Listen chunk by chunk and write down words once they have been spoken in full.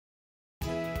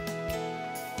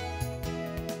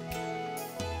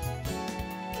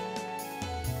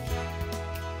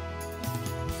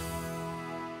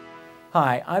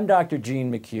Hi, I'm Dr.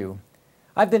 Gene McHugh.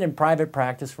 I've been in private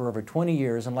practice for over 20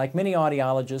 years, and like many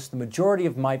audiologists, the majority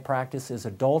of my practice is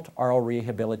adult oral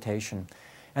rehabilitation.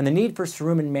 And the need for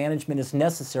cerumen management is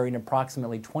necessary in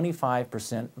approximately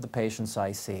 25% of the patients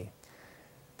I see.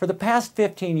 For the past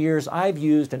 15 years, I've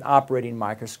used an operating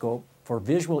microscope for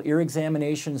visual ear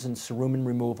examinations and cerumen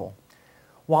removal.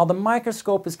 While the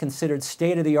microscope is considered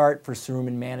state-of-the-art for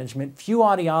cerumen management, few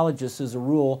audiologists, as a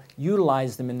rule,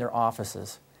 utilize them in their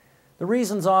offices. The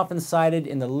reasons often cited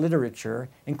in the literature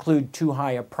include too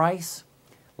high a price,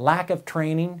 lack of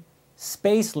training,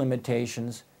 space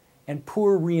limitations, and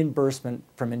poor reimbursement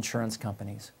from insurance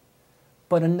companies.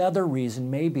 But another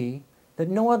reason may be that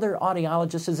no other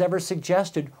audiologist has ever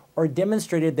suggested or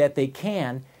demonstrated that they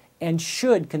can and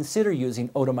should consider using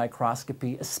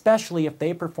otomicroscopy, especially if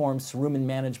they perform cerumen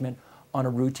management on a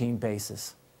routine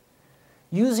basis.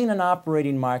 Using an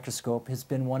operating microscope has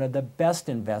been one of the best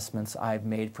investments I've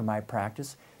made for my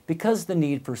practice because the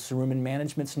need for cerumen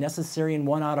management is necessary in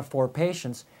 1 out of 4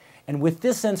 patients, and with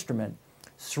this instrument,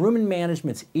 cerumen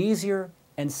management is easier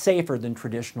and safer than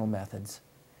traditional methods.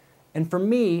 And for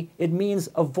me, it means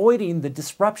avoiding the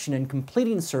disruption in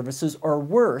completing services, or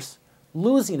worse,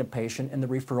 losing a patient in the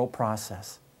referral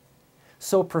process.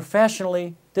 So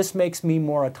professionally, this makes me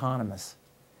more autonomous.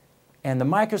 And the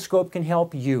microscope can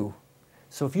help you.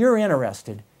 So if you're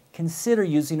interested, consider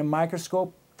using a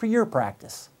microscope for your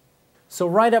practice. So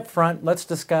right up front, let's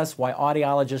discuss why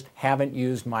audiologists haven't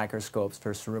used microscopes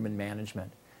for cerumen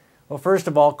management. Well, first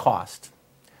of all, cost.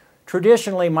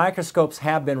 Traditionally, microscopes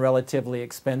have been relatively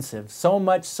expensive, so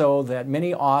much so that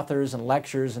many authors and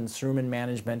lecturers in cerumen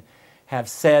management have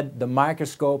said the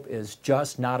microscope is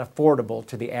just not affordable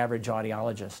to the average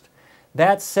audiologist.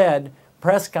 That said,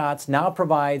 Prescott now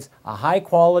provides a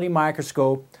high-quality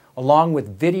microscope along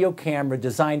with video camera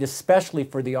designed especially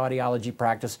for the audiology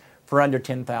practice for under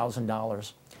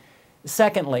 $10,000.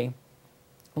 Secondly,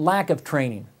 lack of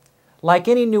training. Like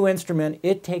any new instrument,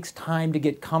 it takes time to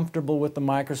get comfortable with the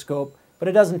microscope, but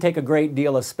it doesn't take a great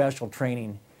deal of special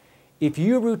training. If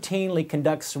you routinely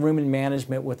conduct cerumen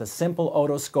management with a simple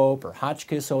otoscope or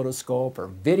Hotchkiss otoscope or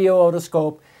video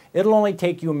otoscope, it'll only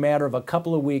take you a matter of a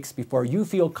couple of weeks before you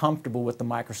feel comfortable with the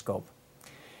microscope.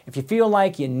 If you feel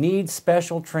like you need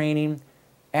special training,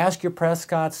 ask your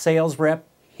Prescott sales rep.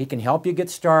 He can help you get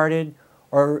started,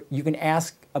 or you can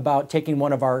ask about taking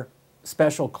one of our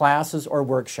special classes or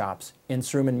workshops in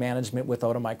cerumen management with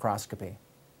otomicroscopy.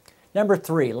 Number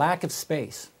 3, lack of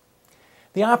space.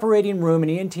 The operating room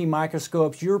and ENT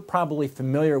microscopes you're probably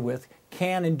familiar with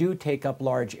can and do take up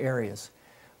large areas.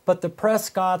 But the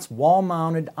Prescott's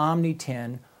wall-mounted Omni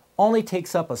 10 only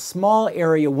takes up a small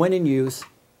area when in use,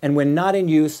 and when not in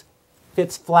use,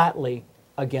 fits flatly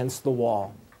against the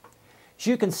wall. As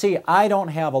you can see, I don't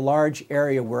have a large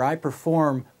area where I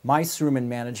perform my cerumen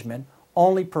management,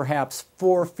 only perhaps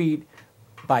 4 feet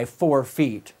by 4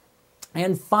 feet.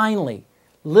 And finally,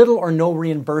 little or no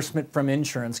reimbursement from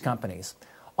insurance companies.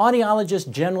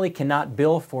 Audiologists generally cannot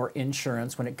bill for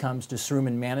insurance when it comes to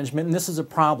cerumen management, and this is a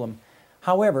problem.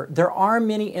 However, there are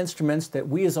many instruments that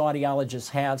we as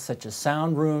audiologists have, such as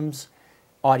sound rooms,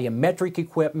 audiometric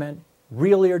equipment,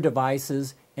 real ear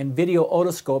devices, and video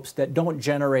otoscopes that don't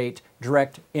generate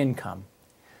direct income.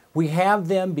 We have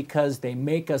them because they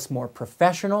make us more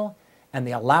professional and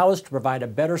they allow us to provide a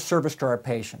better service to our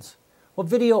patients. Well,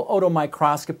 video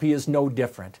otomicroscopy is no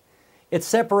different. It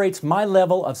separates my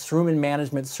level of cerumen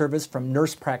management service from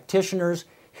nurse practitioners,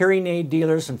 hearing aid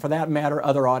dealers, and for that matter,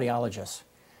 other audiologists.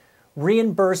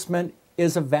 Reimbursement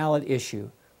is a valid issue.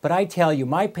 But I tell you,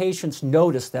 my patients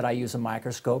notice that I use a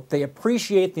microscope. They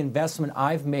appreciate the investment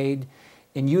I've made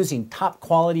in using top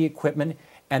quality equipment,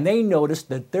 and they notice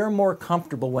that they're more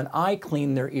comfortable when I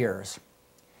clean their ears.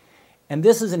 And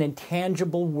this is an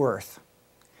intangible worth.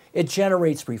 It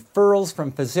generates referrals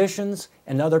from physicians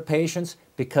and other patients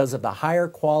because of the higher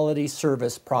quality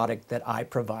service product that I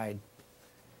provide.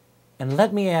 And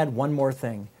let me add one more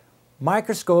thing.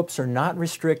 Microscopes are not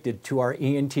restricted to our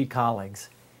ENT colleagues.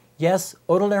 Yes,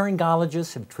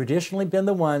 otolaryngologists have traditionally been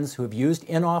the ones who have used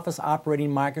in-office operating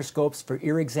microscopes for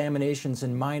ear examinations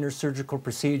and minor surgical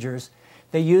procedures.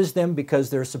 They use them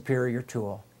because they're a superior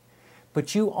tool.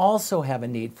 But you also have a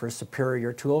need for a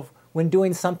superior tool when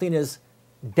doing something as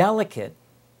delicate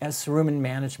as cerumen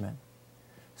management.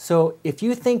 So if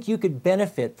you think you could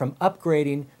benefit from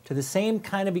upgrading to the same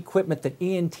kind of equipment that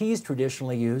ENTs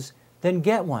traditionally use, then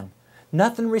get one.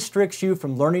 Nothing restricts you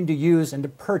from learning to use and to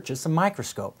purchase a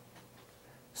microscope.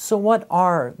 So what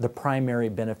are the primary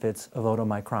benefits of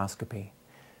otomicroscopy?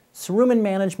 Cerumen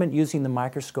management using the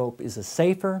microscope is a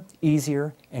safer,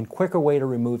 easier, and quicker way to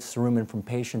remove cerumen from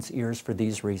patients' ears for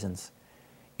these reasons.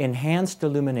 enhanced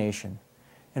illumination.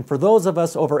 And for those of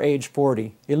us over age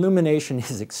 40, illumination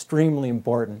is extremely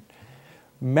important.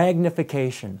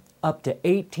 Magnification, up to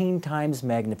 18 times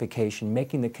magnification,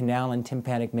 making the canal and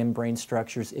tympanic membrane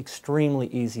structures extremely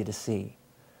easy to see.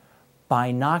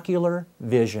 Binocular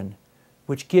vision,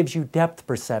 which gives you depth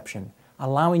perception,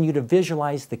 allowing you to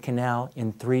visualize the canal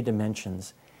in 3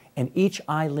 dimensions. And each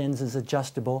eye lens is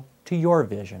adjustable to your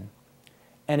vision.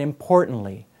 And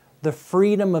importantly, the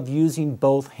freedom of using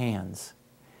both hands.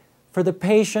 For the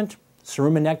patient,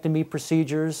 cerumenectomy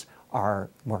procedures are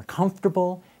more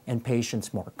comfortable and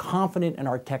patients more confident in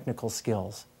our technical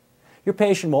skills. Your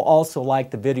patient will also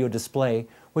like the video display,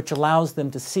 which allows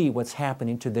them to see what's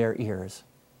happening to their ears.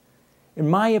 In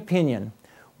my opinion,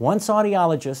 once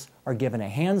audiologists are given a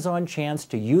hands-on chance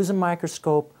to use a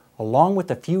microscope along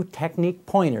with a few technique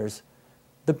pointers,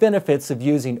 the benefits of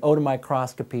using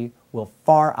otomicroscopy will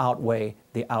far outweigh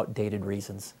the outdated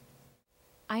reasons.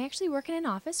 I actually work in an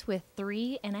office with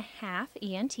 3.5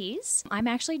 ENTs. I'm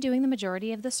actually doing the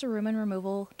majority of the cerumen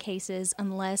removal cases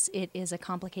unless it is a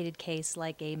complicated case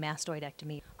like a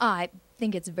mastoidectomy. I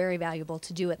think it's very valuable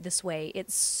to do it this way.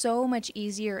 It's so much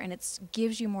easier and it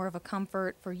gives you more of a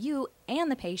comfort for you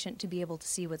and the patient to be able to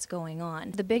see what's going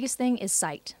on. The biggest thing is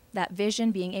sight. That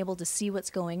vision, being able to see what's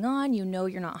going on, you know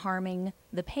you're not harming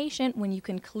the patient when you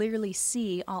can clearly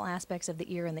see all aspects of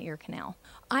the ear and the ear canal.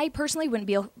 I personally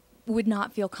would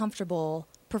not feel comfortable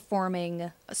performing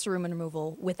a cerumen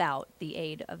removal without the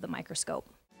aid of the microscope.